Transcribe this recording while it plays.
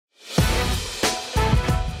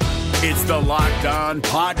It's the Locked On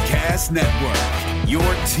Podcast Network, your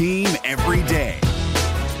team every day.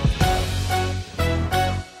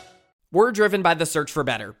 We're driven by the search for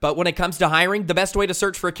better, but when it comes to hiring, the best way to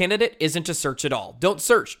search for a candidate isn't to search at all. Don't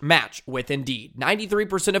search, match with Indeed.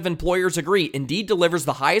 93% of employers agree Indeed delivers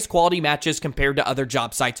the highest quality matches compared to other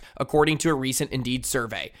job sites, according to a recent Indeed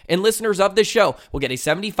survey. And listeners of this show will get a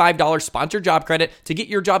 $75 sponsored job credit to get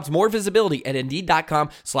your jobs more visibility at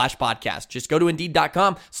Indeed.com/podcast. Just go to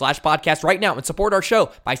Indeed.com/podcast right now and support our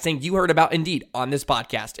show by saying you heard about Indeed on this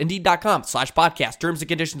podcast. Indeed.com/podcast. Terms and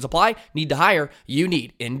conditions apply. Need to hire? You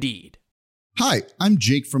need Indeed. Hi, I'm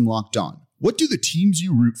Jake from Locked On. What do the teams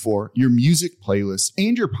you root for, your music playlists,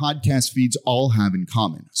 and your podcast feeds all have in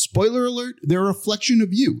common? Spoiler alert, they're a reflection of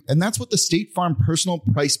you, and that's what the State Farm Personal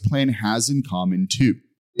Price Plan has in common too.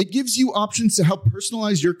 It gives you options to help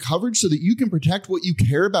personalize your coverage so that you can protect what you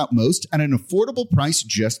care about most at an affordable price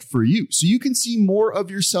just for you, so you can see more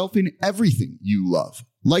of yourself in everything you love.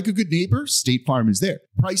 Like a good neighbor, State Farm is there.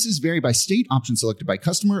 Prices vary by state, options selected by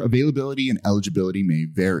customer, availability and eligibility may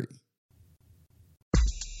vary.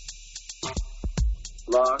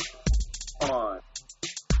 Locked on.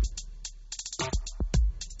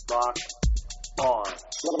 Locked on.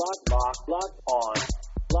 Locked on. Locked on.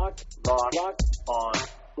 Locked on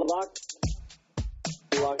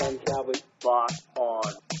Cowboys. Locked on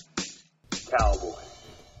Cowboys.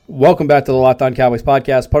 Welcome back to the Locked On Cowboys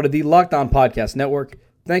podcast, part of the Locked On Podcast Network.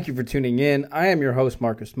 Thank you for tuning in. I am your host,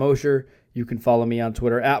 Marcus Mosher. You can follow me on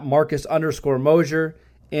Twitter at Marcus_Mosher.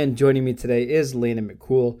 And joining me today is Landon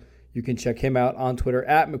McCool. You can check him out on Twitter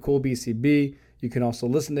at McCoolBCB. You can also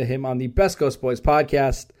listen to him on the Best Ghost Boys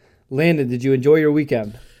podcast. Landon, did you enjoy your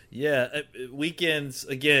weekend? Yeah, weekends,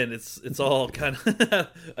 again, it's all kind of...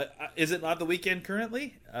 is it not the weekend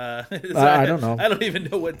currently? I don't know. I don't even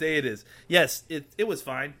know what day it is. Yes, it was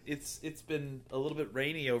fine. It's been a little bit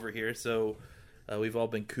rainy over here, so we've all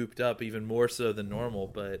been cooped up even more so than normal.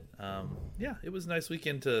 But, yeah, it was a nice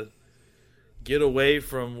weekend to get away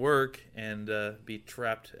from work and be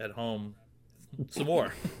trapped at home some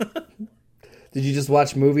more. Did you just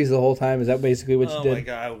watch movies the whole time? Is that basically what you did? Oh my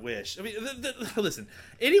god, I wish. I mean, listen,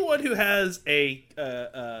 anyone who has a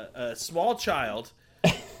small child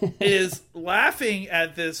is laughing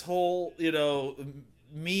at this whole,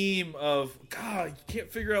 meme of, God, you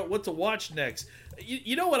can't figure out what to watch next.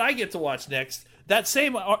 You know what I get to watch next? That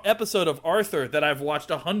same episode of Arthur that I've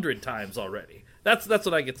watched 100 times already. That's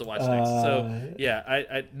what I get to watch next. So yeah,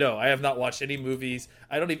 I have not watched any movies.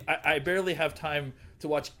 I barely have time to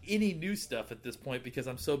watch any new stuff at this point because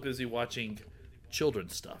I'm so busy watching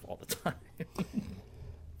children's stuff all the time.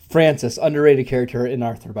 Francis, underrated character in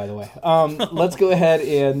Arthur, by the way. Let's go ahead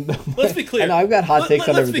and let's be clear. I know I've got hot takes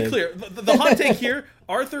on everything. Let's be clear. The hot take here: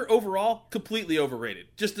 Arthur overall completely overrated,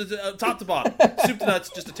 just top to bottom, soup to nuts,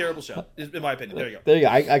 just a terrible show, in my opinion. There you go. There you go.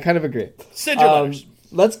 I kind of agree. Send your letters.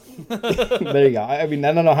 There you go. I mean,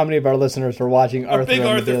 I don't know how many of our listeners are watching Arthur. Big on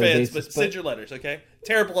Arthur a fans, basis, but send your letters, okay?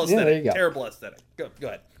 Terrible aesthetic. There you go. Terrible aesthetic. Go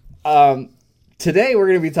ahead. Today we're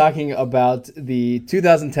going to be talking about the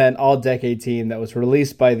 2010 All-Decade team that was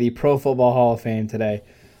released by the Pro Football Hall of Fame today.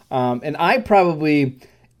 And I probably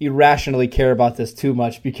irrationally care about this too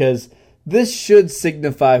much because this should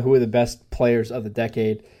signify who are the best players of the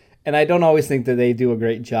decade. And I don't always think that they do a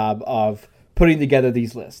great job of putting together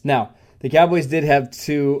these lists. Now, the Cowboys did have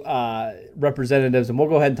two representatives, and we'll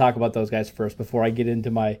go ahead and talk about those guys first before I get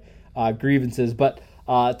into my grievances. But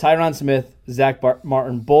Tyron Smith, Zack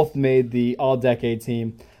Martin both made the All-Decade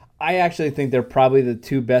team. I actually think they're probably the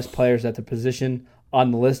two best players at the position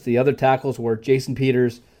on the list. The other tackles were Jason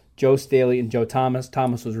Peters, Joe Staley, and Joe Thomas.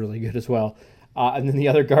 Thomas was really good as well. And then the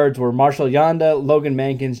other guards were Marshall Yanda, Logan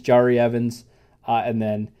Mankins, Jari Evans, and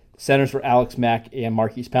then centers were Alex Mack and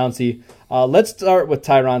Marquise Pouncey. Let's start with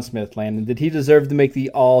Tyron Smith, Landon. Did he deserve to make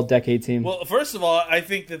the All-Decade team? Well, first of all, I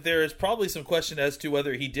think that there is probably some question as to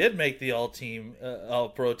whether he did make the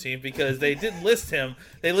All-Pro team because they didn't list him.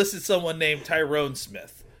 They listed someone named Tyron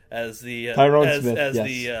Smith as the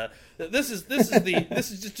This is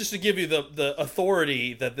just to give you the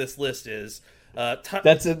authority that this list is.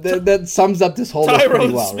 That sums up this whole list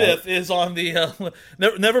pretty well. Tyron Smith right? is on the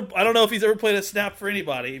never. I don't know if he's ever played a snap for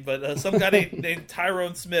anybody, but some guy named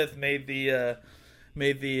Tyron Smith made the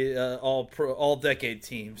all-decade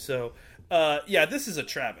team. So yeah, this is a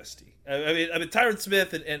travesty. I mean, Tyron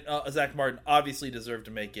Smith and Zack Martin obviously deserve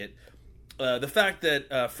to make it. The fact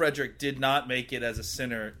that Frederick did not make it as a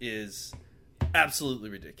center is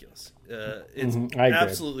absolutely ridiculous. It's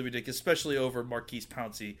absolutely ridiculous, especially over Marquise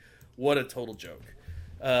Pouncey. What a total joke.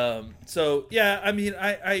 So yeah, I mean,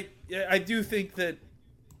 I do think that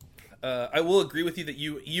I will agree with you that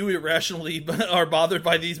you irrationally are bothered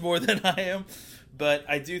by these more than I am, but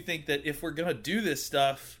I do think that if we're gonna do this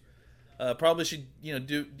stuff, probably should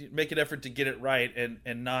make an effort to get it right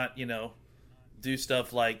and not do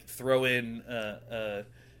stuff like throw in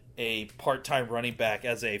a part-time running back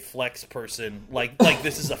as a flex person, like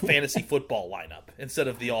this is a fantasy football lineup instead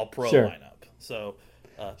of the all-pro lineup. So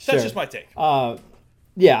that's just my take.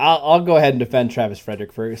 Yeah, I'll go ahead and defend Travis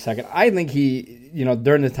Frederick for a second. I think he,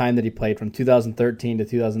 during the time that he played from 2013 to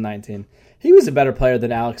 2019, he was a better player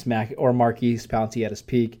than Alex Mack or Marquise Pouncey at his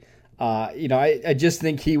peak. I just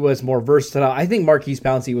think he was more versatile. I think Marquise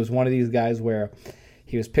Pouncey was one of these guys where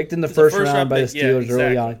he was picked in the first round by the Steelers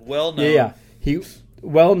early on. Well known. Yeah. He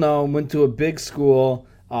well known, went to a big school.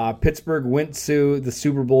 Pittsburgh went to the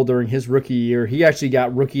Super Bowl during his rookie year. He actually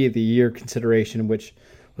got Rookie of the Year consideration, which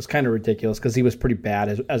was kind of ridiculous because he was pretty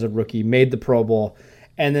bad as a rookie, made the Pro Bowl.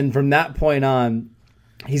 And then from that point on,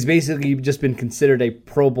 he's basically just been considered a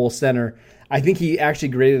Pro Bowl center. I think he actually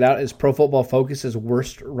graded out as Pro Football Focus as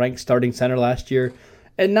worst ranked starting center last year.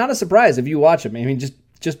 And not a surprise if you watch him. I mean, just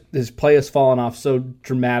his play has fallen off so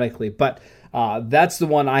dramatically. But that's the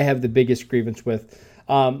one I have the biggest grievance with.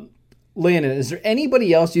 Landon, is there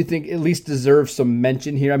anybody else you think at least deserves some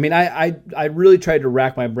mention here? I mean, I really tried to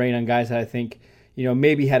rack my brain on guys that I think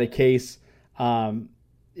maybe had a case.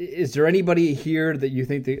 Is there anybody here that you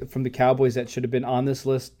think from the Cowboys that should have been on this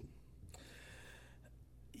list?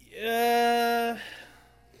 Yeah.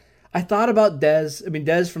 I thought about Dez. I mean,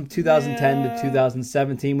 Dez from 2010 to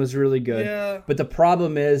 2017 was really good. Yeah. But the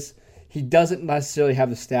problem is he doesn't necessarily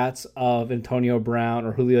have the stats of Antonio Brown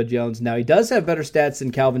or Julio Jones. Now, he does have better stats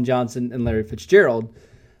than Calvin Johnson and Larry Fitzgerald,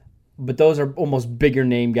 but those are almost bigger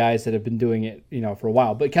name guys that have been doing it, for a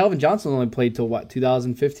while. But Calvin Johnson only played till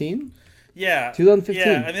 2015? Yeah. 2015.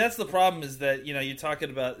 Yeah, I mean, that's the problem is that, you're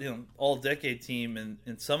talking about, all-decade team,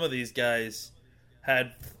 and some of these guys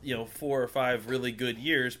had, 4 or 5 really good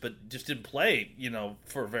years, but just didn't play,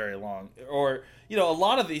 for very long. Or, a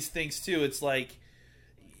lot of these things, too, it's like,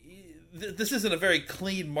 this isn't a very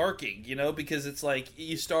clean marking, because it's like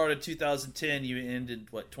you started 2010, you ended,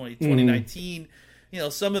 2019.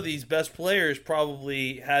 Some of these best players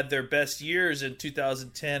probably had their best years in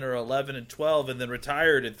 2010 or 11 and 12 and then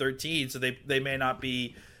retired in 13, so they may not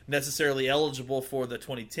be necessarily eligible for the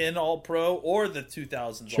 2010 All-Pro or the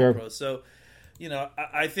 2000s All-Pro. So,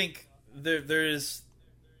 I think these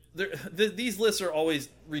lists are always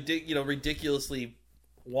ridiculously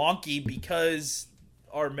wonky because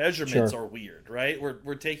our measurements are weird, right?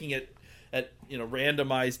 We're taking it at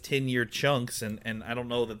randomized 10-year chunks, and I don't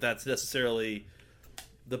know that that's necessarily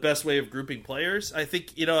the best way of grouping players. I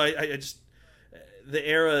think I just the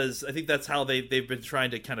eras. I think that's how they've been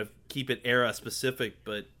trying to kind of keep it era specific,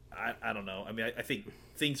 but I don't know. I mean, I think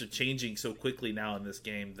things are changing so quickly now in this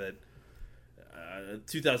game that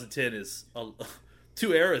 2010 is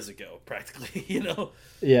 2 eras ago practically.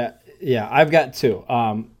 Yeah. I've got 2.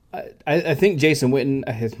 I think Jason Witten,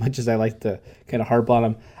 as much as I like to kind of harp on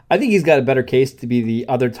him, I think he's got a better case to be the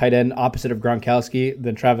other tight end opposite of Gronkowski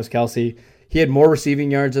than Travis Kelce. He had more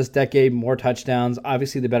receiving yards this decade, more touchdowns,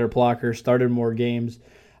 obviously the better blocker, started more games.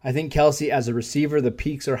 I think Kelce as a receiver, the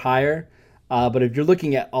peaks are higher. But if you're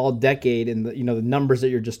looking at all decade and the numbers that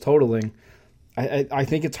you're just totaling, I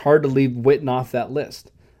think it's hard to leave Witten off that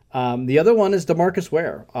list. The other one is DeMarcus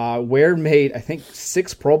Ware. Ware made, I think,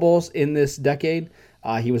 6 Pro Bowls in this decade.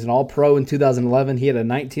 He was an All-Pro in 2011. He had a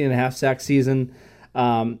 19.5 sack season.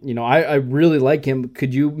 I really like him.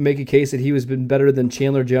 Could you make a case that he has been better than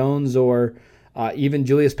Chandler Jones or even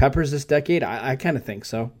Julius Peppers this decade? I kind of think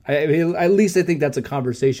so. At least I think that's a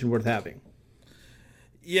conversation worth having.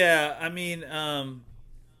 Yeah, I mean,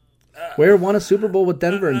 Ware won a Super Bowl with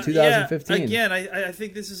Denver in 2015. Yeah, again, I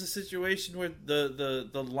think this is a situation where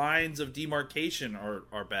the lines of demarcation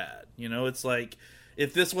are bad. It's like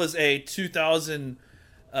if this was a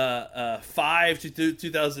 2005 to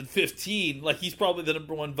 2015, like he's probably the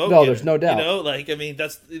number one vote. No, there's no doubt.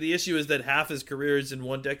 That's the issue is that half his career is in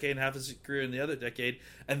one decade and half his career in the other decade,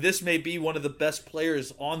 and this may be one of the best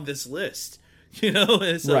players on this list.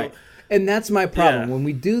 And so, right. And that's my problem. Yeah. When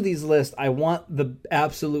we do these lists, I want the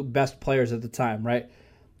absolute best players at the time, right?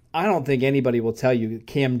 I don't think anybody will tell you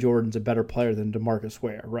Cam Jordan's a better player than DeMarcus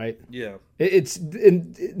Ware, right? Yeah. It's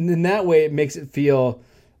in that way it makes it feel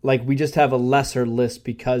like we just have a lesser list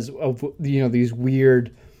because of these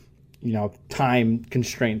weird time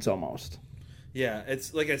constraints almost. Yeah,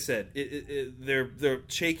 it's like I said, they're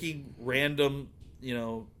taking random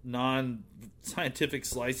non-scientific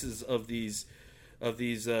slices of these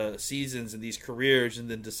seasons and these careers, and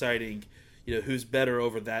then deciding who's better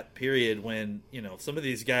over that period. When some of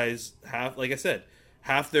these guys have, like I said,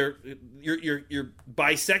 half their you're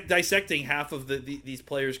dissecting half of these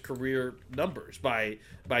players' career numbers by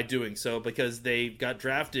doing so, because they got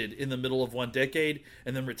drafted in the middle of one decade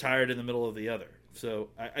and then retired in the middle of the other. So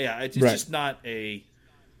it's just not a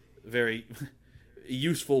very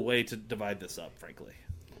useful way to divide this up, frankly.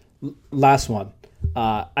 Last one.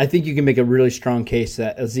 I think you can make a really strong case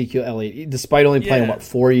that Ezekiel Elliott, despite only playing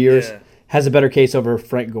 4 years, has a better case over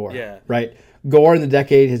Frank Gore. Yeah. Right. Gore in the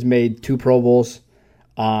decade has made 2 Pro Bowls,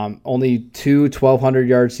 only 2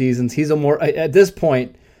 1,200-yard seasons. He's at this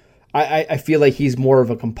point, I feel like he's more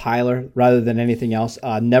of a compiler rather than anything else.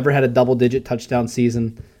 Never had a double-digit touchdown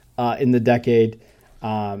season in the decade.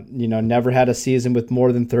 Never had a season with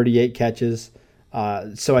more than 38 catches.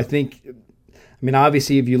 So I think,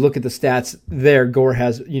 obviously, if you look at the stats there, Gore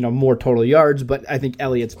has, more total yards, but I think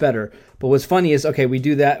Elliott's better. But what's funny is, okay, we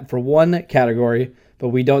do that for one category, but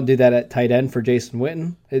we don't do that at tight end for Jason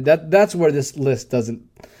Witten. That's where this list doesn't.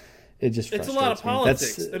 It just it's a lot of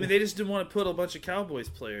politics. They just didn't want to put a bunch of Cowboys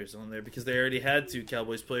players on there because they already had 2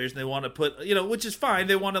 Cowboys players, and they want to put, which is fine.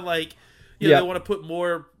 They want to they want to put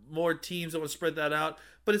more teams. They want to spread that out.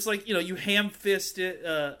 But it's like, you ham-fist it.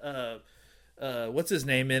 What's his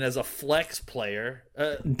name in as a flex player?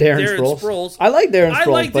 Darren Sproles. I like Darren Sproles. I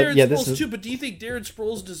like Darren Sproles too, but do you think Darren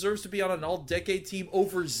Sproles deserves to be on an all-decade team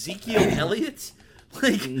over Ezekiel Elliott?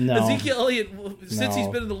 No. Ezekiel Elliott, since he's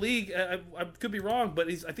been in the league, I could be wrong, but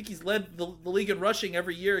I think he's led the league in rushing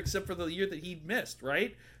every year except for the year that he missed,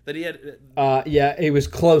 right? That he had. It was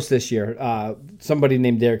close this year. Somebody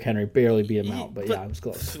named Derrick Henry barely beat him out, but it was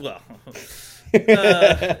close. Well.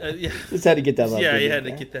 Just had to get that love. Yeah, you had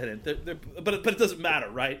to get that in. But it doesn't matter,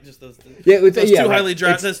 right? Just those two highly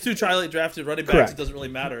drafted. Those 2 highly drafted running backs. Correct. It doesn't really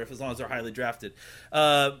matter as long as they're highly drafted.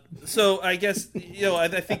 So I guess I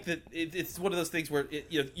think that it's one of those things where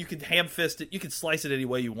you can ham fist it, you can slice it any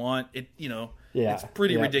way you want. It's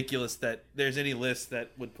pretty ridiculous that there's any list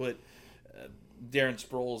that would put Darren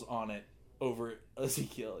Sproles on it over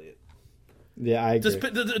Ezekiel Elliott. Yeah, I agree.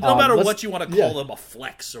 No matter what you want to call them, a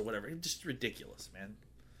flex or whatever, it's just ridiculous, man.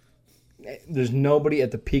 There's nobody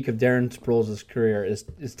at the peak of Darren Sproles' career is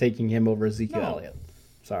taking him over Ezekiel Elliott.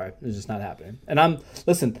 Sorry, it's just not happening. And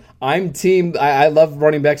I'm team. I love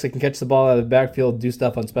running backs that can catch the ball out of the backfield, do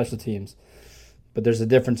stuff on special teams, but there's a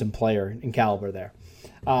difference in player and caliber there.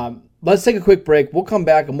 Let's take a quick break. We'll come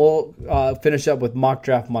back and we'll finish up with Mock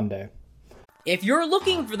Draft Monday. If you're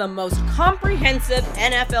looking for the most comprehensive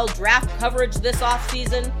NFL draft coverage this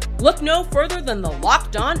offseason, look no further than the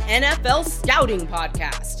Locked On NFL Scouting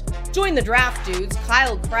Podcast. Join the draft dudes,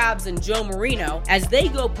 Kyle Krabs and Joe Marino, as they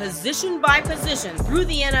go position by position through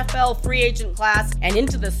the NFL free agent class and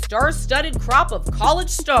into the star-studded crop of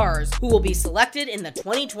college stars who will be selected in the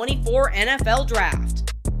 2024 NFL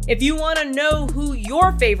Draft. If you want to know who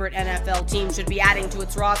your favorite NFL team should be adding to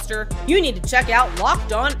its roster, you need to check out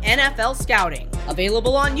Locked On NFL Scouting,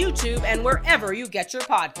 available on YouTube and wherever you get your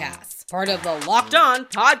podcasts. Part of the Locked On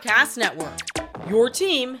Podcast Network, your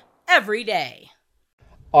team every day.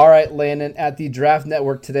 All right, Landon, at the Draft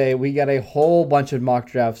Network today, we got a whole bunch of mock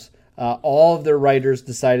drafts. All of their writers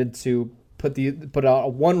decided to put out a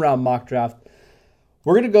one-round mock draft.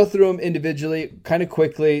 We're going to go through them individually, kind of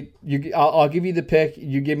quickly. I'll give you the pick.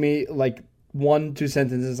 You give me 1-2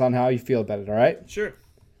 sentences on how you feel about it, all right? Sure.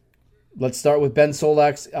 Let's start with Ben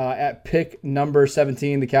Solak's at pick number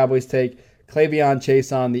 17. The Cowboys take Cleveon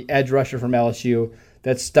Chason, the edge rusher from LSU.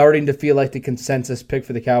 That's starting to feel like the consensus pick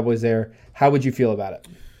for the Cowboys there. How would you feel about it?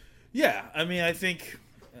 Yeah, I think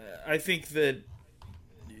that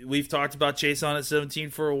we've talked about Chason at 17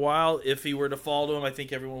 for a while. If he were to fall to him, I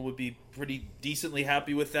think everyone would be pretty decently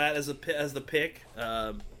happy with that as the pick.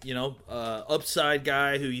 Upside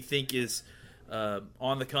guy who you think is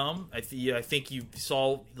on the come. I think you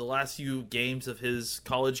saw the last few games of his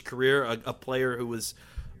college career, a player who was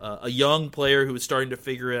a young player who was starting to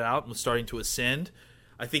figure it out and was starting to ascend.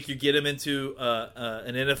 I think you get him into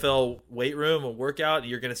an NFL weight room, a workout, and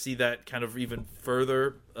you're going to see that kind of even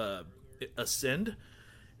further ascend.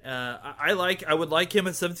 I would like him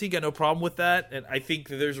at 17. Got no problem with that, and I think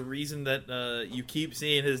that there's a reason that you keep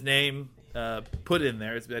seeing his name put in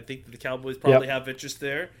there. I think that the Cowboys probably have interest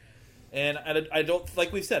there, and I don't,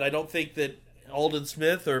 like we've said, I don't think that Aldon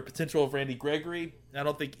Smith or potential of Randy Gregory. I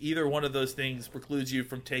don't think either one of those things precludes you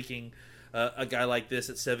from taking a guy like this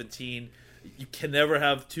at 17. You can never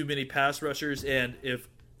have too many pass rushers, and if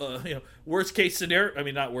worst case scenario, I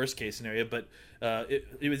mean not worst case scenario, but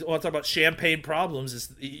it was. I'll talk about champagne problems.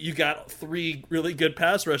 Is you got 3 really good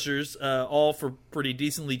pass rushers, all for pretty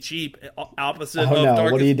decently cheap, opposite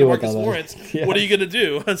of Marcus Lawrence. Yeah. What are you going to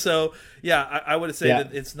do? So yeah, I would say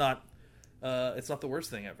that it's not the worst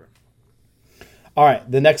thing ever. All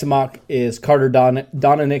right, the next mock is Carter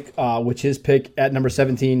Dominic, which his pick at number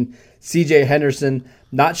 17, CJ Henderson.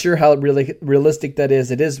 Not sure how realistic that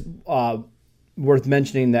is. It is worth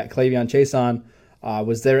mentioning that Cle'Veon Chason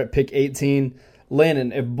was there at pick 18.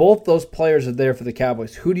 Landon, if both those players are there for the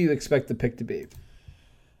Cowboys, who do you expect the pick to be?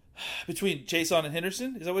 Between Chason and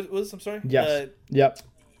Henderson? Is that what it was? I'm sorry? Yes. Yep.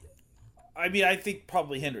 I mean, I think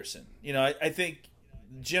probably Henderson. I think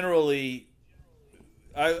generally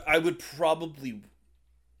I would probably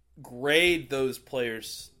grade those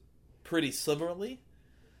players pretty similarly.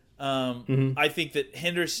 I think that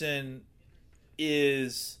Henderson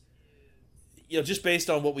is, just based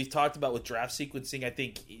on what we've talked about with draft sequencing, I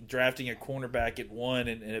think drafting a cornerback at 1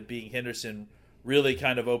 and it being Henderson really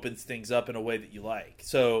kind of opens things up in a way that you like.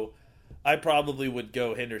 So I probably would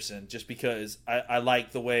go Henderson just because I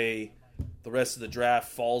like the way the rest of the draft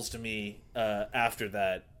falls to me after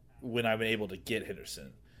that when I'm able to get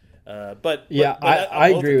Henderson. But I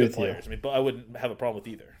agree with players. you. But I wouldn't have a problem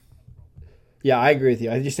with either. Yeah, I agree with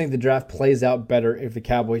you. I just think the draft plays out better if the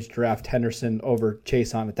Cowboys draft Henderson over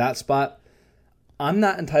Chason at that spot. I'm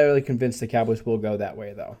not entirely convinced the Cowboys will go that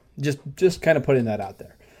way, though. Just kind of putting that out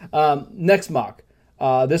there. Next mock.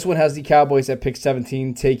 This one has the Cowboys at pick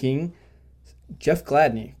 17 taking Jeff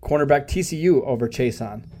Gladney, cornerback TCU over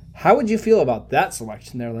Chason. How would you feel about that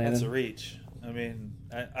selection there, Landon? That's a reach. I mean,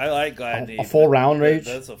 I like Gladney. A full round reach?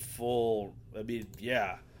 That's a full – I mean,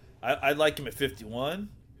 yeah. I'd like him at 51.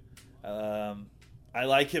 I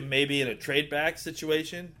like him maybe in a trade back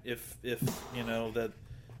situation if that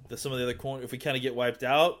some of the other corner, if we kind of get wiped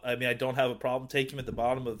out. I mean, I don't have a problem taking him at the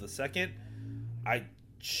bottom of the second. I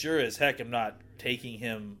sure as heck am not taking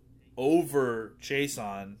him over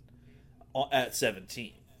Chason at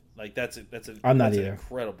 17. Like that's an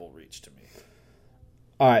incredible reach to me.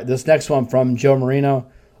 All right, this next one from Joe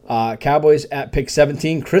Marino. Cowboys at pick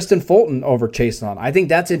 17, Kristen Fulton over Chason. I think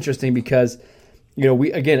that's interesting because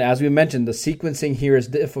we again, as we mentioned, the sequencing here is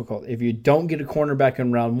difficult. If you don't get a cornerback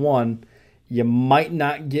in round 1, you might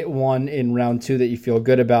not get one in round 2 that you feel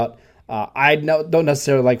good about. I don't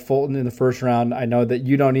necessarily like Fulton in the first round. I know that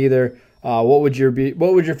you don't either. What would your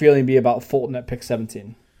feeling be about Fulton at pick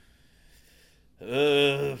 17?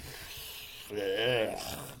 Yeah,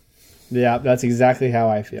 that's exactly how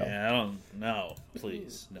I feel. Yeah, I don't know.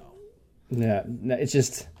 Please, no. Yeah, it's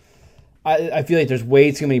just I feel like there's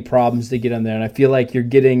way too many problems to get in there, and I feel like you're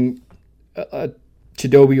getting a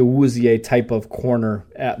Chidobe Awuzie type of corner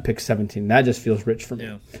at pick 17. That just feels rich for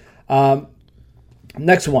me. Yeah.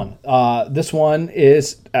 Next one. This one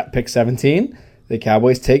is at pick 17. The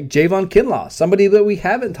Cowboys take Javon Kinlaw, somebody that we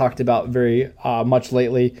haven't talked about very much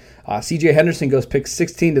lately. CJ Henderson goes pick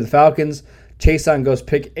 16 to the Falcons. Chason goes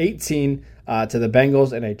pick 18 to the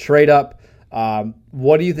Bengals in a trade up.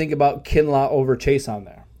 What do you think about Kinlaw over Chason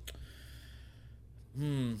there?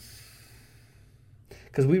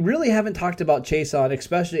 Because we really haven't talked about Chason,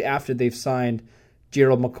 especially after they've signed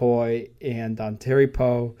Gerald McCoy and Terry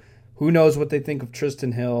Poe. Who knows what they think of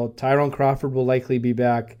Tristan Hill? Tyrone Crawford will likely be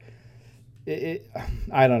back.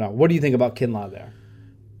 I don't know. What do you think about Kinlaw there?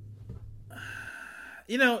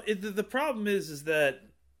 The problem is that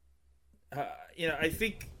I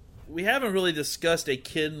think we haven't really discussed a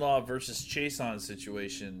Kinlaw versus Chason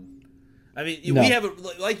situation. I mean, we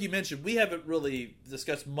haven't, like you mentioned, we haven't really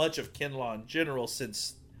discussed much of Kinlaw in general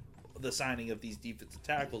since the signing of these defensive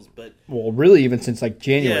tackles. But really, even since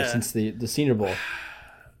January, since the Senior Bowl.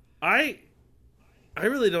 I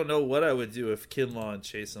really don't know what I would do if Kinlaw and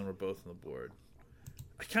Chason were both on the board.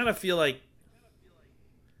 I kind of feel like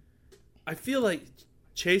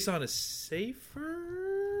Chason is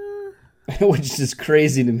safer, which is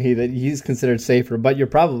crazy to me that he's considered safer. But you're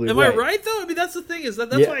probably right. Am I right though? I mean, that's the thing is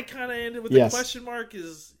that's why I kind of ended with the question mark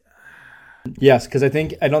is. Yes, because I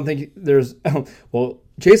don't think there's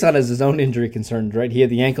Chason has his own injury concerns, right? He had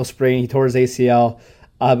the ankle sprain, he tore his ACL,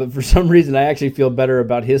 but for some reason I actually feel better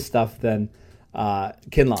about his stuff than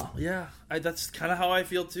Kinlaw. Yeah, that's kind of how I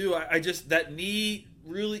feel too. I just that knee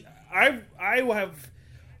really.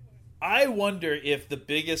 I wonder if the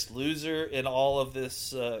biggest loser in all of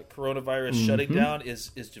this coronavirus shutting down is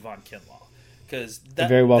Javon Kinlaw, because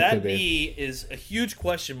that knee is a huge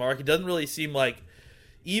question mark. It doesn't really seem like,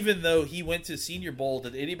 even though he went to Senior Bowl,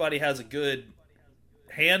 that anybody has a good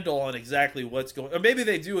handle on exactly what's going on. Or maybe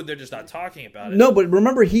they do and they're just not talking about it. No, but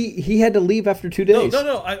remember, he had to leave after 2 days.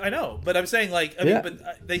 No, I know. But I'm saying,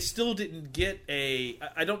 but they still didn't get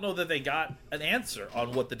I don't know that they got an answer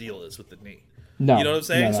on what the deal is with the knee. No. You know what I'm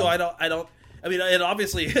saying? No. So I don't, I mean, and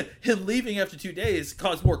obviously him leaving after 2 days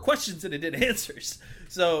caused more questions than it did answers.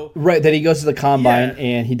 So right, that he goes to the combine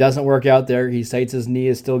and he doesn't work out there. He cites his knee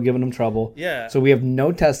is still giving him trouble. Yeah. So we have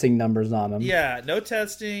no testing numbers on him. Yeah, no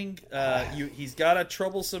testing. He's got a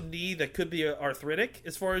troublesome knee that could be arthritic,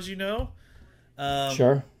 as far as you know.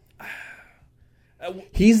 Sure.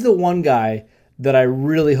 He's the one guy that I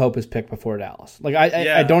really hope is picked before Dallas. Like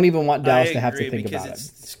I don't even want Dallas to have to think about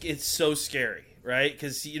it. It's so scary, right?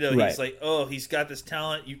 Because he's like, oh, he's got this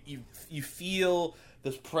talent. You feel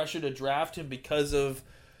this pressure to draft him because of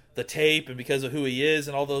the tape and because of who he is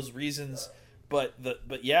and all those reasons. But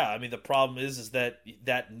yeah, I mean the problem is that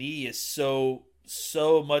knee is so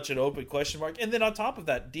much an open question mark. And then on top of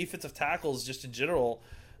that, defensive tackles just in general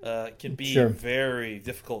can be very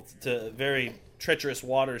difficult very treacherous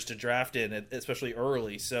waters to draft in, especially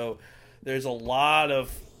early. So there's a lot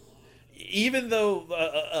of, even though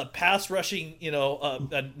a pass rushing,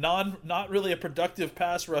 not really a productive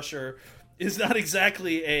pass rusher is not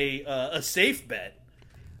exactly a safe bet.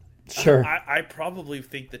 Sure. I probably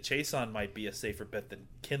think that Chason might be a safer bet than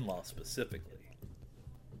Kinlaw specifically.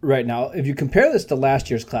 Right. Now, if you compare this to last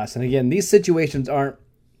year's class, and again, these situations aren't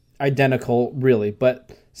identical really, but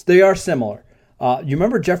they are similar. You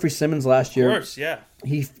remember Jeffrey Simmons last year? Of course, yeah.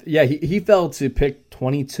 He fell to pick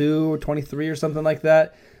 22 or 23 or something like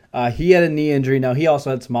that. He had a knee injury. Now, he also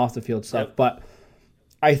had some off-the-field stuff. But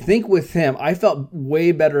I think with him, I felt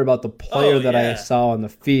way better about the player that I saw on the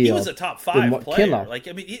field. He was a top 5 player. Kinlaw. Like,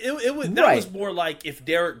 I mean, that was more like if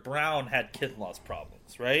Derek Brown had Kinlaw's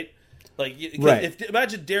problems, right? Like,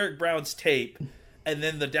 imagine Derek Brown's tape, and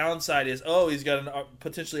then the downside is, he's got a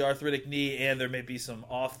potentially arthritic knee, and there may be some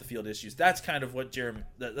off the field issues. That's kind of what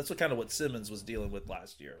what Simmons was dealing with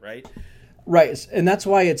last year, right? Right, and that's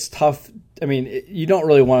why it's tough. I mean, you don't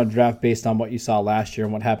really want to draft based on what you saw last year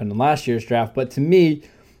and what happened in last year's draft. But to me,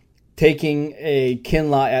 taking a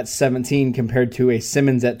Kinlaw at 17 compared to a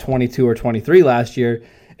Simmons at 22 or 23 last year,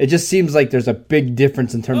 it just seems like there's a big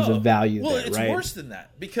difference in terms of value there, it's right? worse than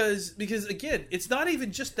that because again, it's not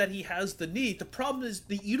even just that he has the knee. The problem is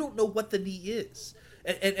that you don't know what the knee is.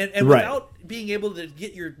 And without being able to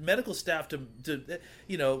get your medical staff to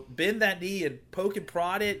bend that knee and poke and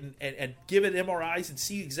prod it and give it MRIs and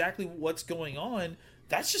see exactly what's going on,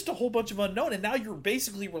 that's just a whole bunch of unknown. And now you're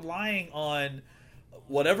basically relying on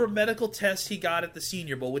whatever medical tests he got at the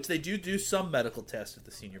Senior Bowl, which they do some medical tests at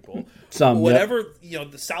the Senior Bowl. Whatever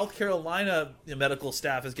the South Carolina medical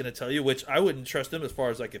staff is going to tell you, which I wouldn't trust them as far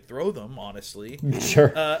as I could throw them, honestly.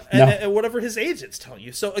 Sure. And whatever his agent's telling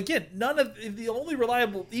you. So again, the only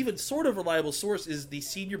reliable, even sort of reliable source is the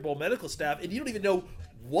Senior Bowl medical staff, and you don't even know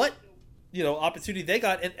what opportunity they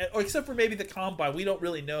got, or except for maybe the combine. We don't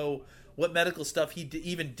really know what medical stuff he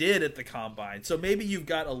even did at the combine. So maybe you've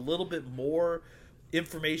got a little bit more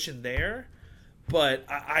information there, but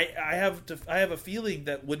I have a feeling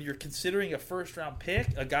that when you're considering a first round pick,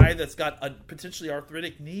 a guy that's got a potentially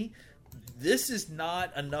arthritic knee, this is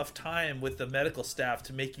not enough time with the medical staff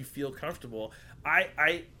to make you feel comfortable.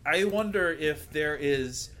 I wonder if there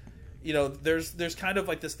is, there's kind of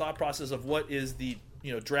like this thought process of what is the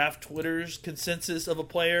draft Twitter's consensus of a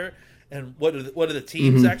player and what do the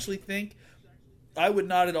teams actually think. I would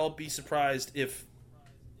not at all be surprised if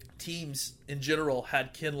teams in general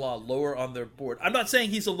had Kinlaw lower on their board. I'm not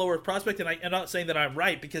saying he's a lower prospect, and I'm not saying that I'm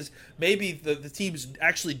right, because maybe the teams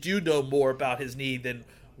actually do know more about his knee than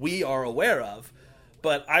we are aware of.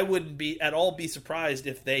 But I wouldn't be at all surprised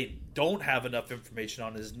if they don't have enough information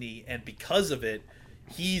on his knee, and because of it,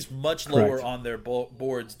 he's much lower on their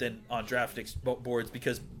boards than on draft boards,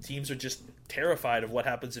 because teams are just terrified of what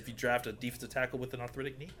happens if you draft a defensive tackle with an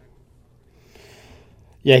arthritic knee.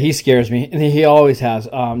 Yeah, he scares me, and he always has,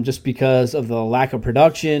 just because of the lack of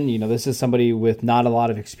production. This is somebody with not a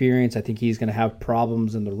lot of experience. I think he's going to have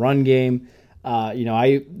problems in the run game. I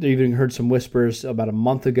even heard some whispers about a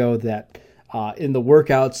month ago that in the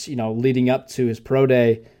workouts, leading up to his pro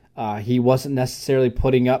day, he wasn't necessarily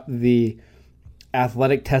putting up the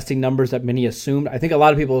athletic testing numbers that many assumed. I think a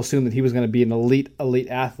lot of people assumed that he was going to be an elite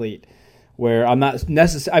athlete, where I'm not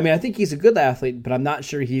necessarily. I mean, I think he's a good athlete, but I'm not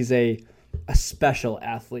sure he's a special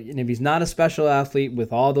athlete. And if he's not a special athlete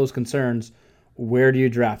with all those concerns, where do you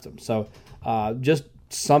draft him? So just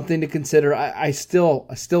something to consider. I still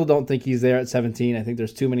don't think he's there at 17. I think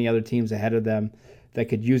there's too many other teams ahead of them that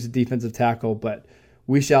could use a defensive tackle, but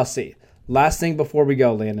we shall see. Last thing before we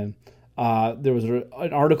go, Landon, there was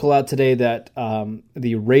an article out today that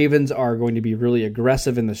the Ravens are going to be really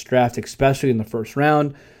aggressive in this draft, especially in the first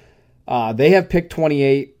round. They have pick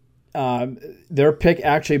 28. Their pick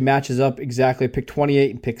actually matches up exactly, pick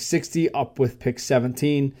 28 and pick 60 up with pick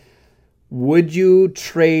 17. Would you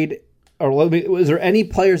trade was there any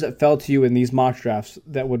players that fell to you in these mock drafts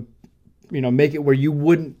that would, make it where you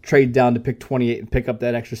wouldn't trade down to pick 28 and pick up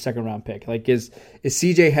that extra second round pick? Like, is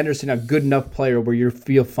CJ Henderson a good enough player where you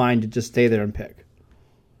feel fine to just stay there and pick?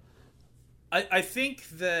 I think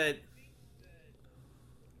that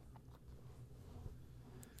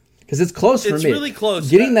because it's close for me. It's really close.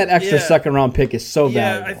 Getting that extra second round pick is so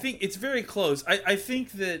valuable. Yeah, I think it's very close. I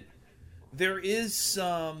think that there is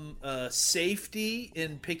some safety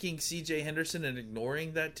in picking CJ Henderson and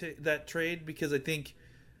ignoring that trade, because I think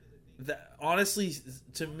that, honestly,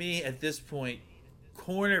 to me at this point,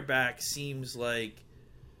 cornerback seems like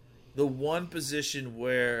the one position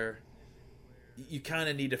where you kind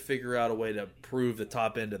of need to figure out a way to prove the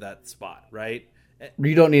top end of that spot, right?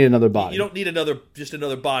 You don't need another body. You don't need just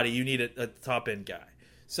another body. You need a top end guy.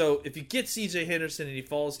 So if you get CJ Henderson and he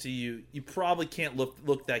falls to you, you probably can't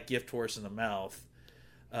look that gift horse in the mouth.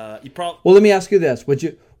 Well, let me ask you this: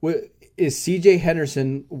 is CJ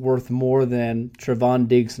Henderson worth more than Trevon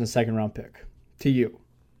Diggs in a second round pick to you?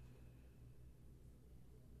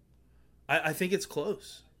 I think it's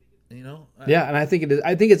close. Yeah, and I think it is.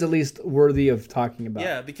 I think it's at least worthy of talking about.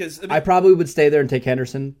 Yeah, because I probably would stay there and take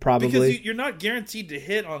Henderson. Probably because you're not guaranteed to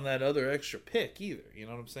hit on that other extra pick either. You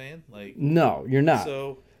know what I'm saying? Like, no, you're not.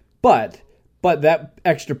 So, but that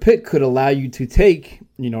extra pick could allow you to take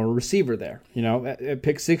a receiver there. At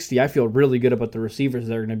pick 60, I feel really good about the receivers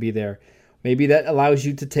that are going to be there. Maybe that allows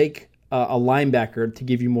you to take a linebacker to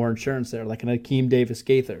give you more insurance there, like an Akeem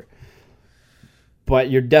Davis-Gaither.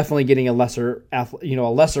 But you're definitely getting a lesser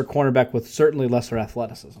cornerback with certainly lesser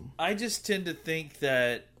athleticism. I just tend to think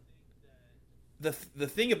that the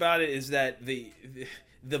thing about it is that the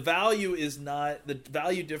value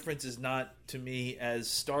difference is not, to me, as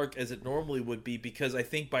stark as it normally would be, because I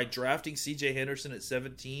think by drafting CJ Henderson at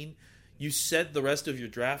 17, you set the rest of your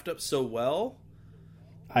draft up so well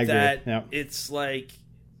that it's like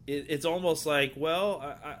it's almost like,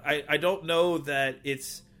 well, I don't know that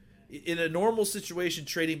it's. In a normal situation,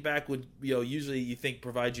 trading back would, usually you think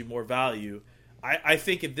provide you more value. I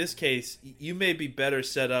think in this case, you may be better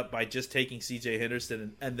set up by just taking CJ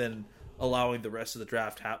Henderson and then allowing the rest of the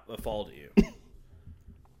draft fall to you.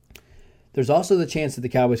 There's also the chance that the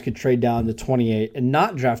Cowboys could trade down to 28 and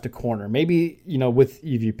not draft a corner. Maybe, if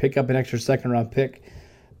you pick up an extra second round pick,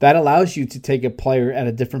 that allows you to take a player at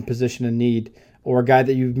a different position in need, or a guy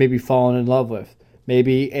that you've maybe fallen in love with.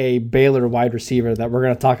 Maybe a Baylor wide receiver that we're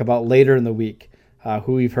going to talk about later in the week,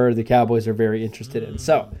 who we've heard the Cowboys are very interested in.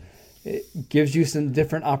 So it gives you some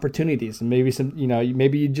different opportunities, and maybe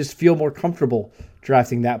maybe you just feel more comfortable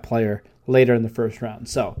drafting that player later in the first round.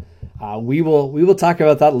 So we will talk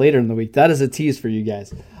about that later in the week. That is a tease for you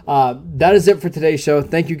guys. That is it for today's show.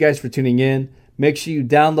 Thank you guys for tuning in. Make sure you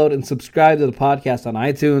download and subscribe to the podcast on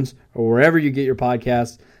iTunes or wherever you get your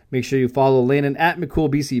podcasts. Make sure you follow Landon at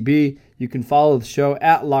McCoolBCB. You can follow the show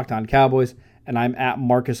at Locked On Cowboys, and I'm at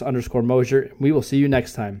Marcus_Mosier. We will see you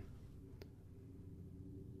next time.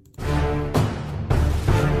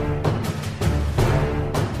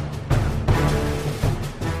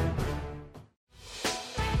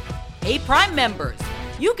 Hey, Prime members,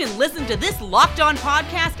 you can listen to this Locked On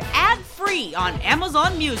podcast ad-free on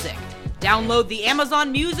Amazon Music. Download the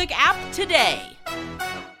Amazon Music app today.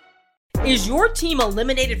 Is your team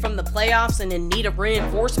eliminated from the playoffs and in need of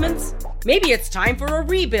reinforcements? Maybe it's time for a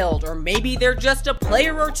rebuild, or maybe they're just a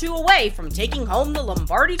player or two away from taking home the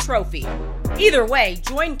Lombardi Trophy. Either way,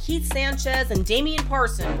 join Keith Sanchez and Damian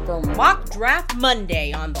Parson for Mock Draft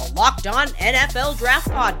Monday on the Locked On NFL Draft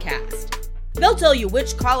Podcast. They'll tell you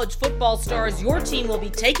which college football stars your team will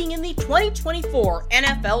be taking in the 2024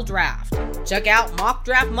 NFL Draft. Check out Mock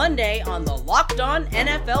Draft Monday on the Locked On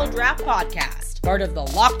NFL Draft Podcast, part of the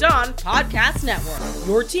Locked On Podcast Network.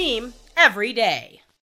 Your team every day.